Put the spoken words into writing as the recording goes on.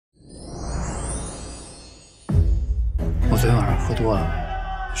天晚上喝多了，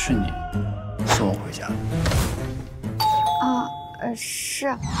是你送我回家的。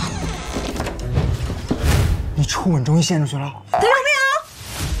是。你初吻终于献出去了，他有没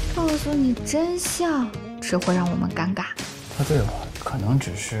有？告诉你真相，只会让我们尴尬。他对我可能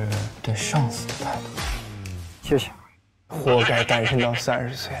只是对上司的态度。谢谢。活该单身到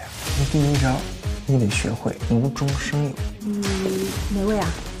30岁。这第一章，你得学会无中生有。哪位啊？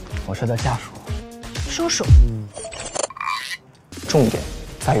我是他下属。叔叔。重点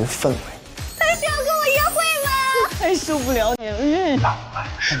在于氛围。他是要跟我约会吗？太受不了你了，浪漫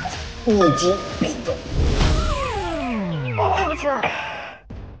是一击必中。对不起。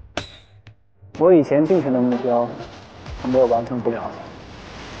我以前定下的目标，没有完成不了的。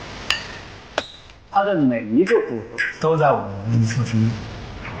他的每一个步骤都在我的预测之内。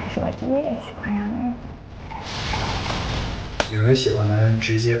是吧？你也喜欢让人？有人喜欢男人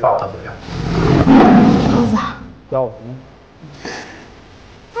直接抱他不了。兔子，要我吗？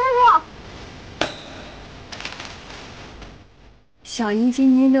小姨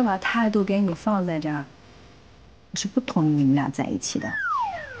今天就把态度给你放在这儿，我是不同意你们俩在一起的。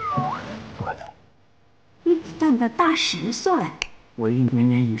不可能。你蛋的大10岁，我一定延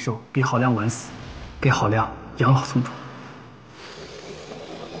年益寿，比郝亮晚死，给郝亮养老送终。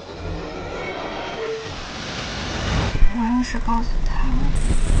我要是告诉他，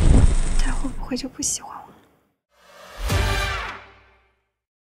他会不会就不喜欢我？